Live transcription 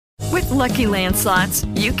Lucky Land Slots,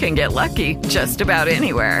 you can get lucky just about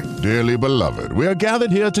anywhere. Dearly beloved, we are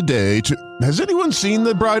gathered here today to... Has anyone seen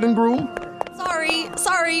the bride and groom?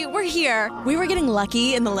 Sorry, we're here. We were getting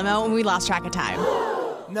lucky in the limo and we lost track of time.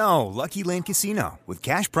 No, Lucky Land Casino, with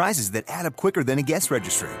cash prizes that add up quicker than a guest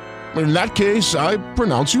registry. In that case, I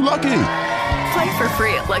pronounce you lucky. Play for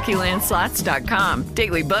free at LuckyLandSlots.com.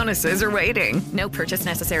 Daily bonuses are waiting. No purchase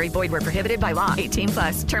necessary. Void where prohibited by law.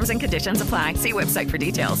 18+. Terms and conditions apply. See website for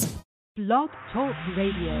details. Blog Talk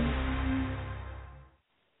Radio.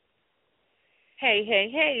 Hey,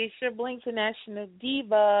 it's your Bling International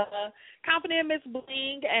Diva, Confident Miss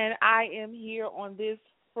Bling, and I am here on this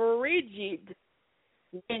frigid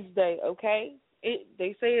Wednesday, okay?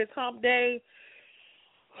 They say it's hump day.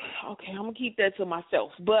 Okay, I'm going to keep that to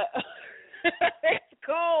myself, but it's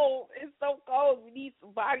cold. It's so cold. We need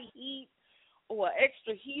some body heat or an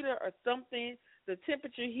extra heater or something. The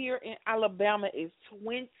temperature here in Alabama is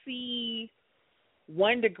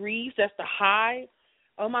 21 degrees. That's the high.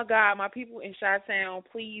 Oh, my God, my people in Chi-Town,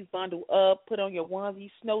 please bundle up, put on your onesie,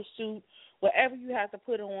 snowsuit, whatever you have to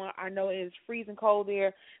put on. I know it is freezing cold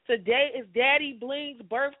there. Today is Daddy Bling's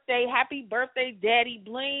birthday. Happy birthday, Daddy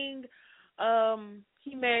Bling.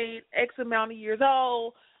 He made X amount of years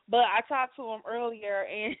old, but I talked to him earlier,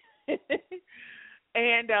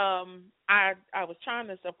 and I was trying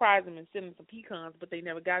to surprise him and send him some pecans, but they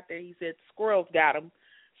never got there. He said the squirrels got him.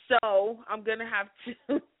 So I'm going to have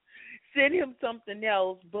to send him something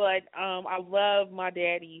else, but I love my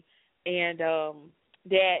daddy, and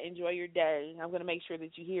Dad, enjoy your day. I'm going to make sure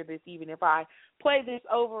that you hear this, even if I play this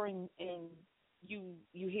over and you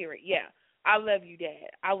hear it. Yeah, I love you, Dad.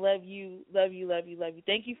 I love you.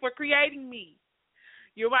 Thank you for creating me.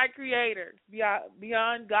 You're my creator.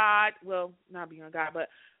 Beyond God, well, not beyond God, but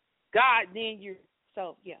God, then you're,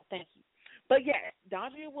 so, yeah, thank you. But, yeah,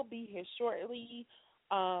 Dondria will be here shortly.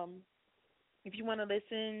 If you want to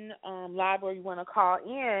listen live or you want to call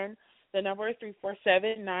in, the number is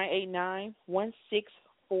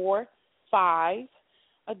 347-989-1645.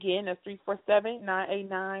 Again, that's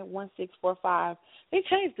 347-989-1645. They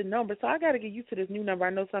changed the number, so I got to get used to this new number.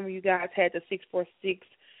 I know some of you guys had the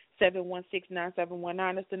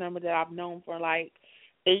 646-716-9719. That's the number that I've known for like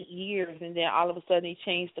 8 years, and then all of a sudden they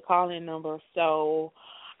changed the call-in number. So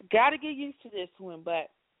got to get used to this one,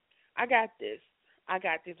 but I got this.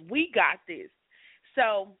 We got this.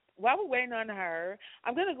 So while we're waiting on her,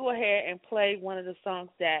 I'm going to go ahead and play one of the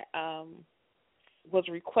songs that was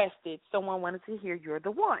requested. Someone wanted to hear You're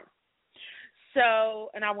the One.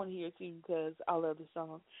 So, and I want to hear it too because I love the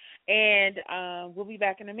song. And we'll be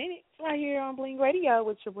back in a minute right here on Bling Radio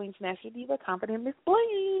with your Bling International Diva, Confident Miss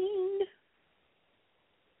Bling.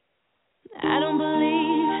 I don't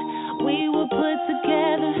believe we were put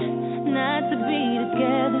together not to be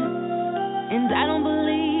together. And I don't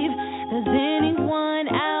believe there's anyone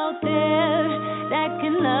out there that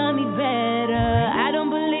can love me better. I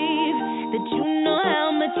don't believe that you know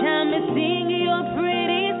how much I miss seeing your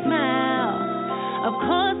pretty smile. Of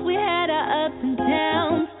course we had our ups and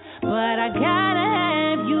downs, but I gotta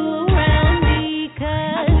have you around because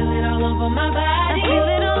I feel it all over my body. I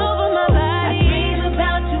feel it all over my body. I dream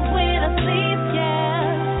about you when I sleep,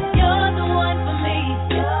 yeah. You're the one for me.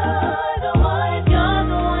 You're the one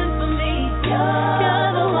for me.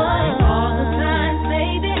 You're the one all the time.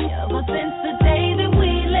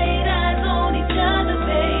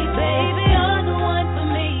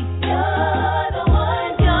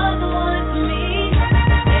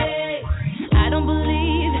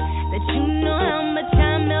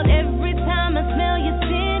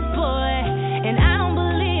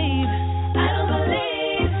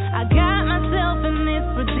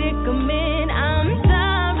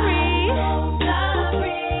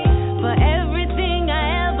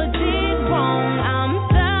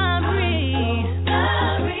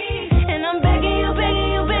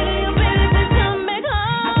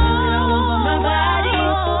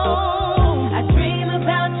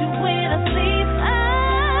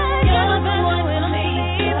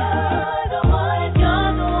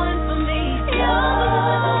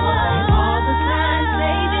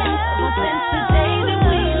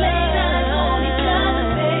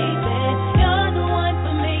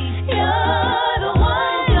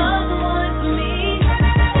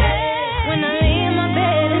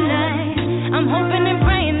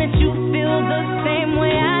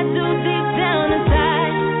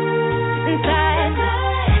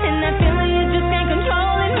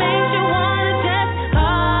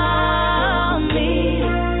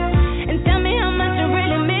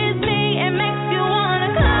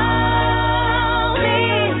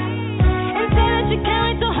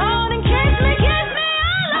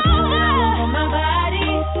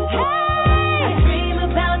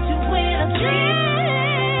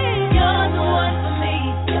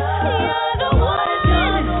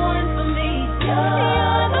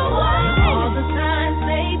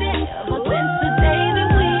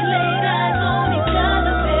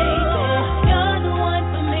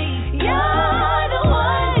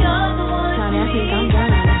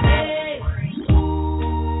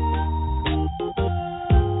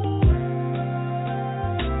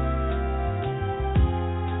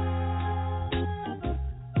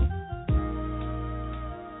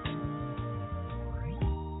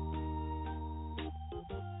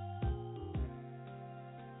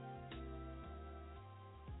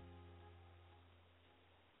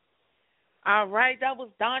 All right, that was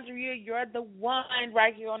Dondria. You're the one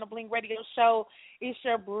right here on the Bling Radio Show. It's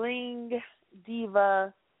your Bling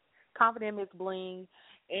diva, Confident Miss Bling.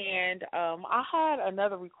 And I had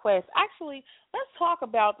another request. Actually, let's talk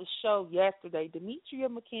about the show yesterday. Demetria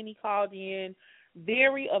McKinney called in.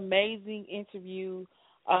 Very amazing interview.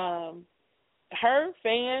 Her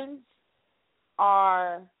fans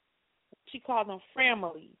are, she called them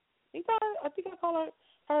family. I think I call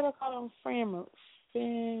her call them family.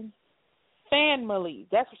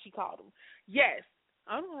 That's what she called them. Yes.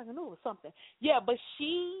 I don't know if I knew it was something. Yeah, but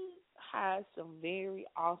she has some very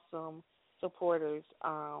awesome supporters.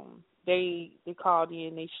 They called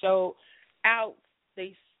in. They showed out.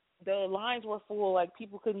 The lines were full. Like,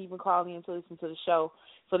 people couldn't even call in to listen to the show,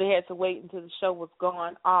 so they had to wait until the show was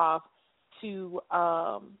gone off to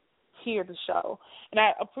hear the show. And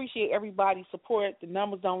I appreciate everybody's support. The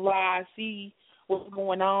numbers don't lie. I see what's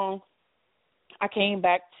going on. I came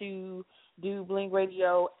back to do Bling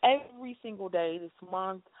Radio every single day this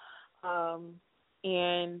month,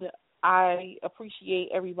 and I appreciate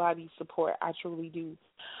everybody's support. I truly do.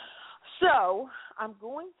 So I'm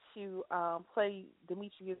going to play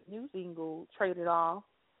Demetria's new single, Traded Off.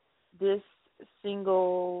 This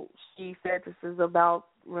single, she said this is about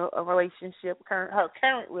a relationship, her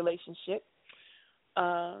current relationship.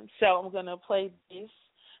 So I'm going to play this.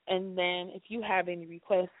 And then if you have any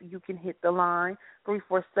requests, you can hit the line,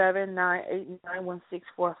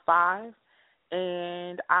 347-989-1645.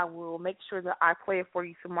 And I will make sure that I play it for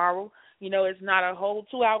you tomorrow. You know, it's not a whole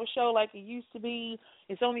 2-hour show like it used to be.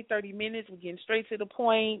 It's only 30 minutes. We're getting straight to the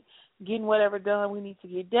point, getting whatever done we need to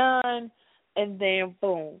get done, and then,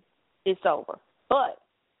 boom, it's over. But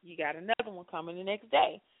you got another one coming the next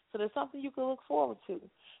day. So there's something you can look forward to.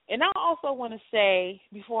 And I also want to say,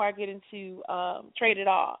 before I get into Trade It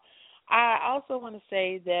All, I also want to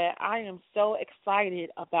say that I am so excited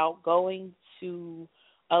about going to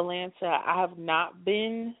Atlanta. I have not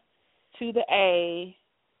been to the A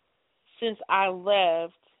since I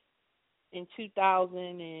left in 2000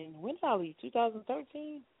 and when did I leave?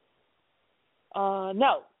 2013?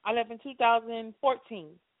 No, I left in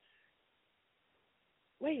 2014.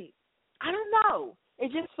 Wait, I don't know.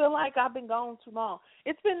 It just feels like I've been gone too long.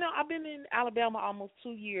 I've been in Alabama almost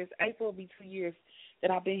 2 years. April will be 2 years that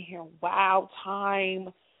I've been here. Wow,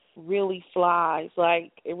 time really flies.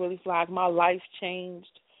 Like, it really flies. My life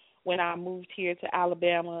changed when I moved here to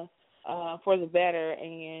Alabama for the better,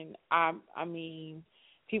 and I mean,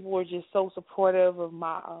 people were just so supportive of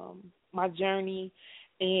my journey,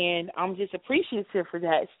 and I'm just appreciative for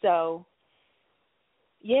that. So,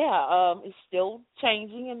 yeah, it's still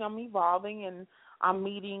changing, and I'm evolving, and I'm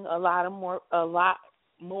meeting a lot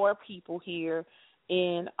more people here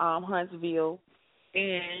in Huntsville,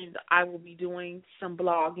 and I will be doing some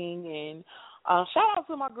blogging. And shout out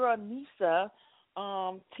to my girl Nisa,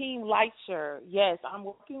 Team Lightshare. Yes, I'm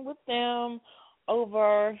working with them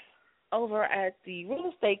over at the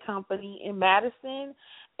real estate company in Madison,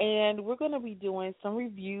 and we're going to be doing some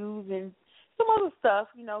reviews and some other stuff.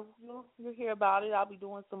 You know, you'll hear about it. I'll be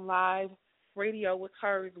doing some live radio with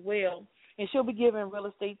her as well, and she'll be giving real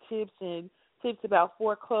estate tips and tips about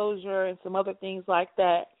foreclosure and some other things like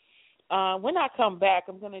that. When I come back,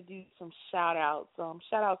 I'm going to do some shout-outs,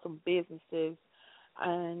 shout out some businesses,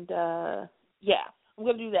 and, yeah, I'm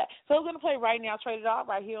going to do that. So I'm going to play right now, Trade It Off,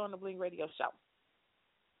 right here on the Bling Radio Show.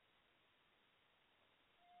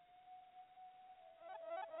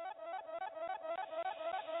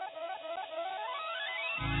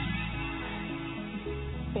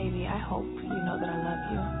 Baby, I hope you know that I love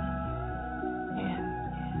you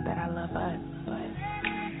and that I love us, but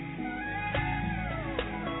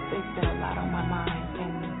there's been a lot on my mind,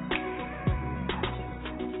 and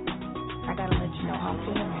I gotta let you know how I'm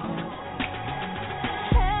feeling right now.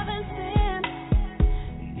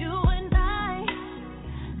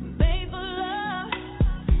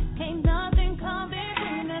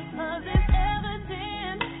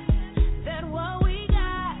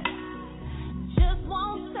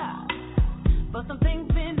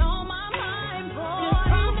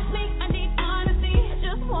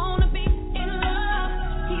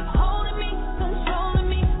 Control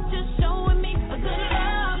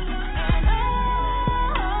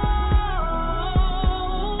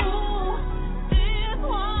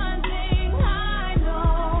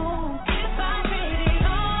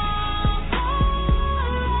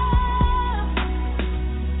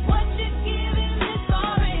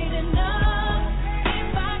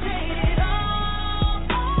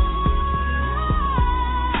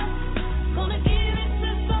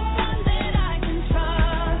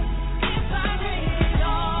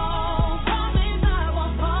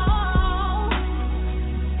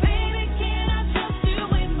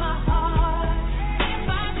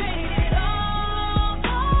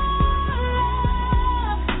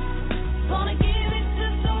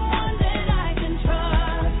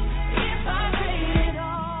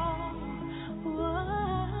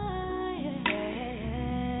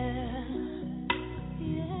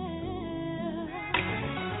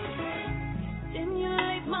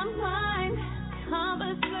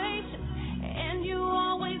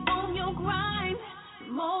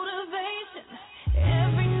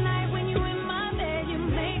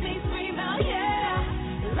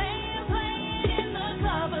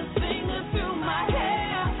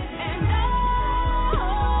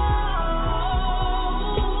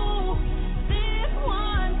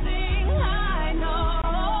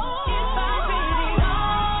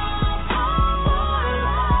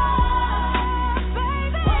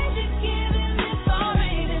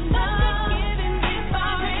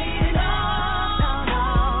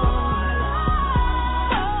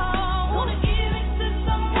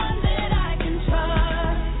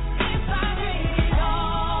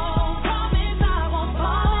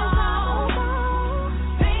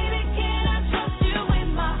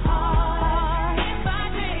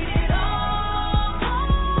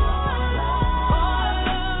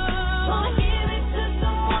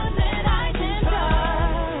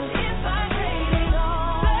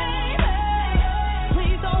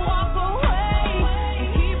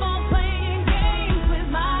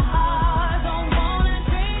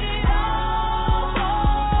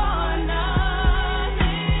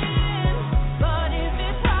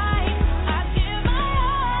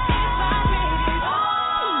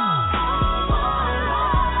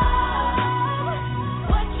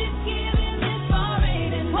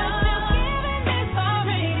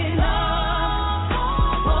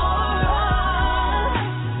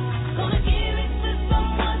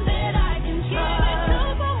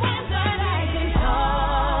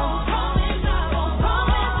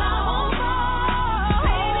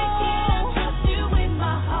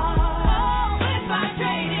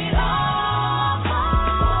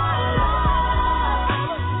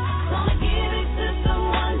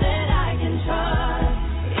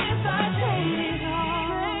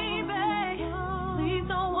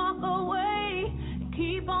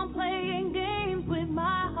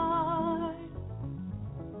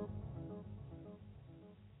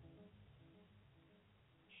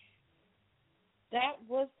That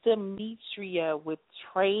was Demetria with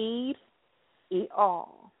Trade It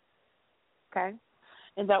All. Okay?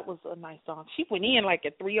 And that was a nice song. She went in like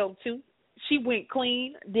at 3:02. She went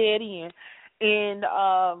clean, dead in. And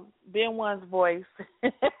Ben One's voice.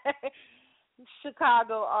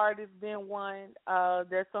 Chicago artist Ben One.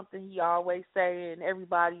 There's something he always say, and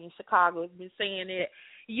everybody in Chicago has been saying it.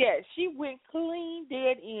 Yeah, she went clean,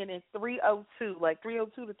 dead in at 3:02, like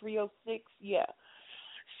 3:02 to 3:06. Yeah.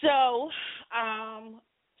 So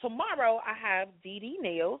tomorrow I have Dee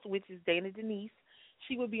Nails, which is Dana Denise.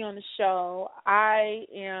 She will be on the show. I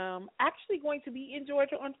am actually going to be in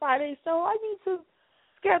Georgia on Friday, so I need to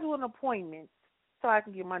schedule an appointment so I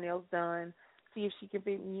can get my nails done, see if she can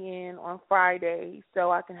fit me in on Friday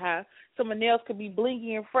so I can have so my nails could be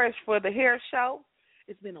blingy and fresh for the hair show.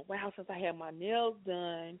 It's been a while since I had my nails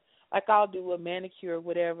done. Like I'll do a manicure or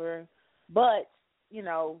whatever, but you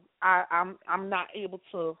know I'm not able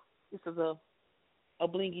to. This is a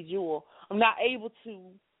blingy jewel. I'm not able to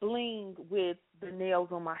bling with the nails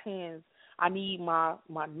on my hands. I need my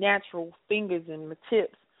natural fingers and my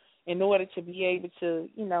tips in order to be able to,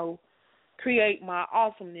 you know, create my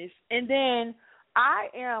awesomeness. And then I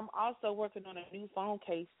am also working on a new phone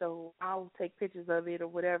case, so I'll take pictures of it or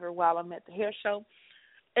whatever while I'm at the hair show.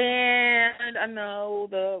 And I know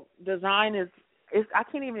the design is I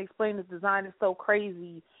can't even explain the design. It's so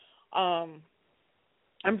crazy. I'm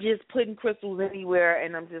just putting crystals anywhere,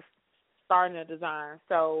 and I'm just starting a design.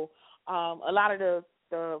 So a lot of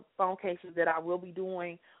the phone cases that I will be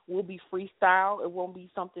doing will be freestyle. It won't be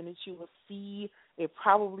something that you will see. It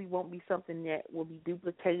probably won't be something that will be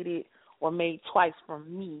duplicated or made twice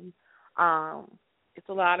from me. It's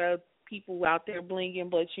a lot of people out there blinging,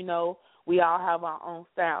 but, you know, we all have our own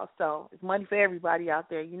style. So it's money for everybody out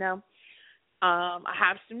there, you know. I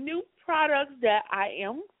have some new products that I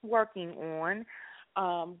am working on.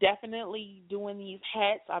 Definitely doing these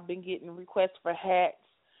hats. I've been getting requests for hats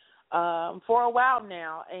for a while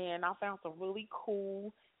now, and I found some really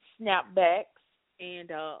cool snapbacks,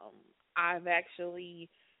 and I've actually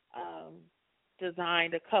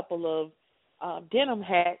designed a couple of denim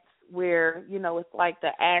hats where, you know, it's like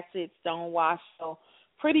the acids don't wash, so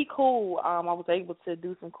pretty cool. I was able to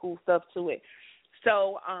do some cool stuff to it.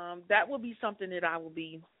 So that will be something that I will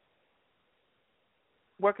be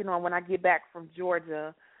working on when I get back from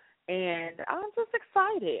Georgia, and I'm just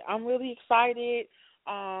excited. I'm really excited.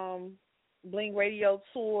 Bling Radio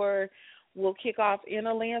Tour will kick off in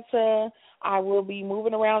Atlanta. I will be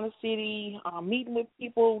moving around the city, meeting with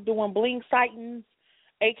people, doing bling sightings,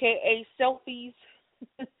 a.k.a. selfies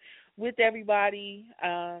with everybody.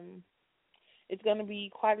 It's going to be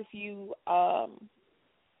quite a few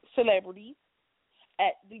celebrities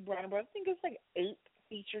at the Brown Brothers. I think it's like 8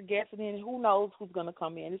 featured guests, and then who knows who's going to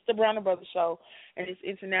come in. It's the Brown Brothers show, and it's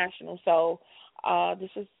international. So this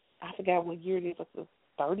is, I forgot what year it is, like the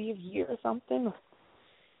 30th year or something,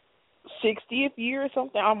 60th year or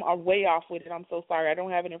something. I'm way off with it. I'm so sorry. I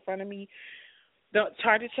don't have it in front of me. Don't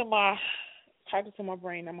charge it to my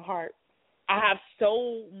brain and my heart. I have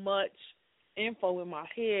so much info in my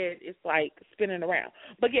head, it's like spinning around.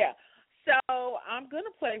 But yeah, so I'm going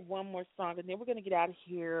to play one more song, and then we're going to get out of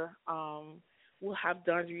here. We'll have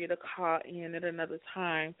Dondria to call in at another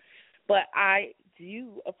time. But I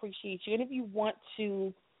do appreciate you. And if you want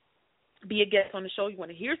to be a guest on the show, you want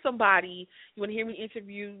to hear somebody, you want to hear me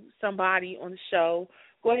interview somebody on the show,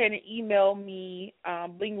 go ahead and email me,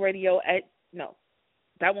 blingradio no,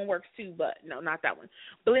 that one works too, but no, not that one.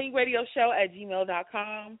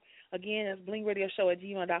 blingradioshow@gmail.com. Again, it's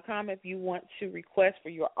blingradioshow@gmail.com. If you want to request for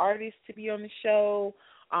your artist to be on the show,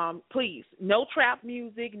 please, no trap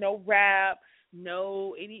music, no rap,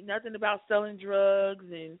 nothing about selling drugs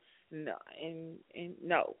and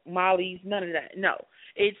no Molly's, none of that. No,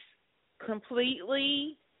 it's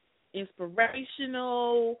completely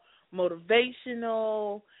inspirational,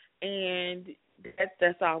 motivational, and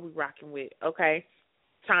that's all we're rocking with. Okay,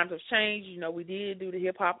 times have changed. You know, we did do the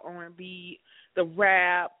hip hop, R&B, the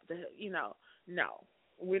rap. No,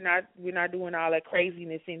 we're not doing all that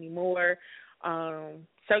craziness anymore.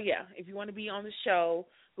 So yeah, if you want to be on the show,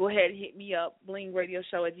 go ahead and hit me up,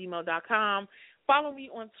 blingradioshow@gmail.com. Follow me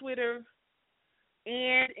on Twitter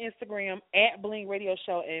and Instagram at Bling Radio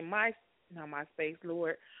Show, and MySpace,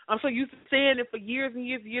 Lord. I'm so used to saying it for years and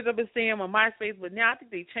years and years. I've been saying my MySpace, but now I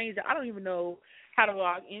think they changed it. I don't even know how to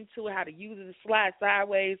log into it, how to use it, to slide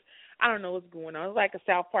sideways. I don't know what's going on. It's like a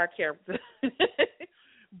South Park character.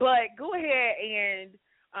 But go ahead and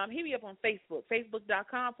hit me up on Facebook,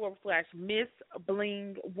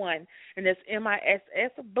 facebook.com/MissBling1. And that's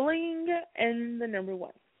MISS Bling and the number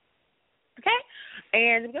 1. Okay?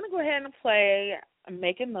 And I'm going to go ahead and play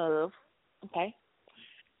Making Love. Okay?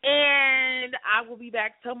 And I will be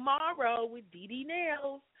back tomorrow with Dee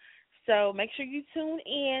Nails. So make sure you tune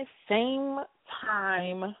in. Same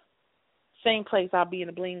time, same place. I'll be in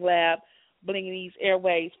the Bling Lab, blinging these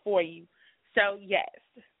airwaves for you. So, yes,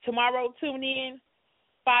 tomorrow tune in,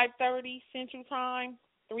 5:30 Central Time,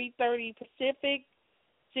 3:30 Pacific,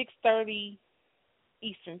 6:30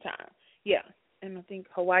 Eastern Time. Yeah, and I think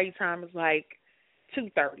Hawaii time is like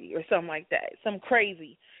 2:30 or something like that, something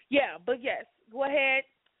crazy. Yeah, but yes, go ahead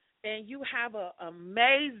and you have an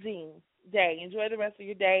amazing day. Enjoy the rest of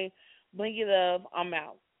your day. Blingy love, I'm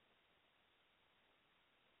out.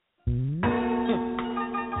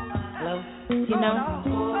 Hello? You know,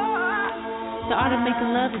 the art of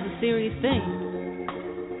making love is a serious thing.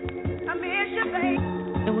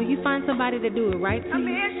 And when you find somebody to do it right to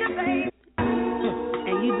you,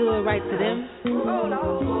 and you do it right to them,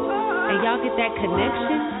 and y'all get that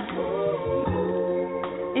connection,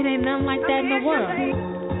 it ain't nothing like that in the world.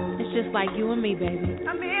 It's just like you and me, baby.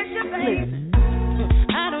 Listen,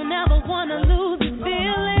 I don't ever want to lose this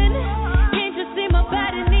feeling. Can't you see my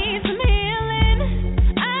body needs some healing?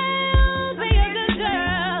 I'll be a good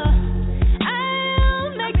girl.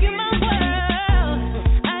 I'll make you my world.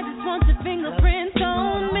 I just want your fingerprints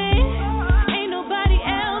on me. Ain't nobody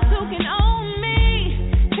else who can own me.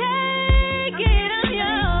 Take it, I'm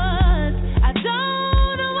yours. I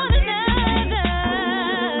don't want another.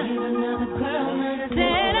 Another girl,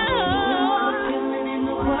 said I hope feeling in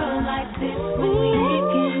the world like this. When we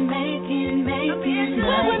making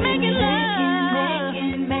love, we're making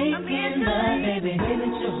love, baby. The way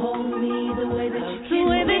that you hold me, the way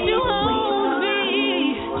that you hold me,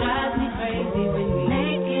 drives me crazy when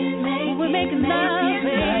we're making love,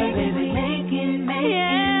 baby.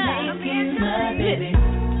 Making love, baby.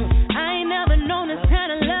 I ain't never known this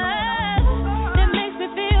kind of love that makes me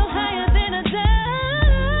feel higher than a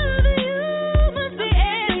dove. You must be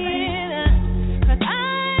alien, 'cause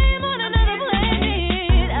I'm on another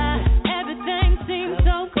planet. Everything seems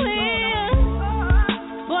so clear.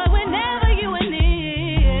 Boy, whenever you are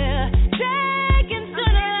near, seconds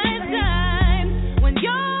turn to lifetimes when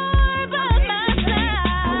you're by my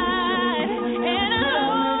side. And I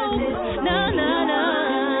hope, no,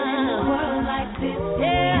 world like this,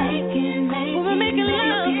 yeah. We're making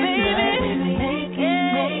love, baby.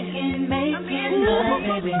 Making love,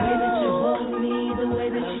 baby. The way that you hold me, the way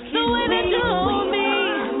that you hold me,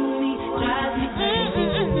 drives me crazy.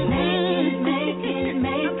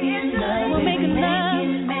 Making love, we're making love,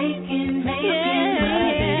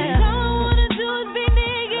 yeah. All I wanna do is be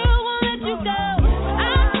near you, won't let you go.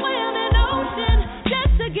 I swim an ocean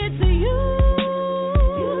just to get to you.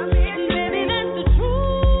 Baby, that's the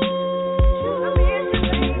truth.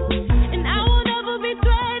 And I won't ever be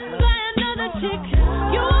threatened by another chick.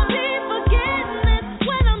 You won't be forgetting this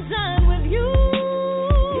when I'm done with you.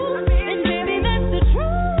 And baby, that's the truth.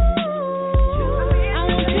 I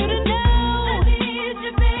want you to know I need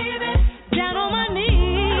you, baby. Down on my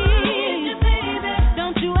knees.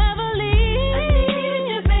 Don't you ever leave. I need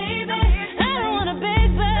you, baby. I don't wanna beg,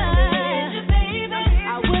 but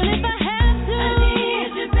I will if I have to. I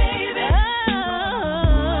need you, baby. Oh,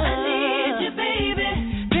 I need you, baby.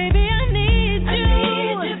 Baby, I need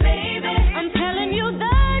you. Baby. I'm telling you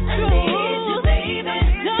the truth. I need you, baby.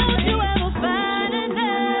 Don't you ever find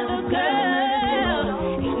another girl.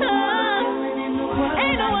 No,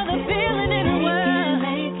 ain't no other feeling in the world.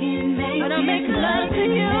 But I'm making love to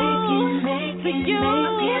you. To you.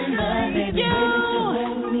 To you.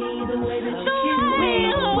 The way that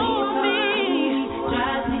you hold me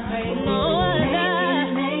drives me crazy. No other.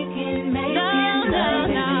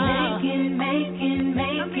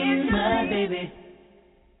 Making love, baby.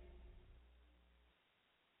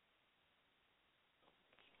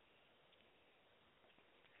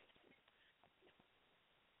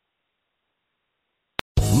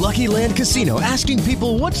 Lucky Land Casino, asking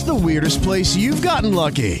people, what's the weirdest place you've gotten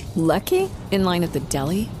lucky? Lucky? In line at the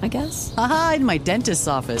deli, I guess? Aha, in my dentist's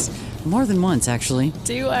office. More than once, actually.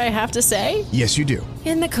 Do I have to say? Yes, you do.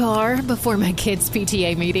 In the car before my kids'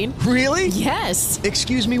 PTA meeting. Really? Yes.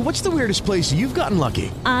 Excuse me, what's the weirdest place you've gotten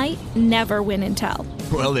lucky? I never win and tell.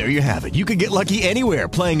 Well, there you have it. You can get lucky anywhere,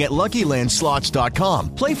 playing at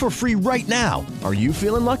LuckyLandSlots.com. Play for free right now. Are you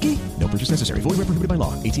feeling lucky? No purchase necessary. Void where prohibited by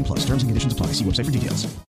law. 18+. Terms and conditions apply. See website for details.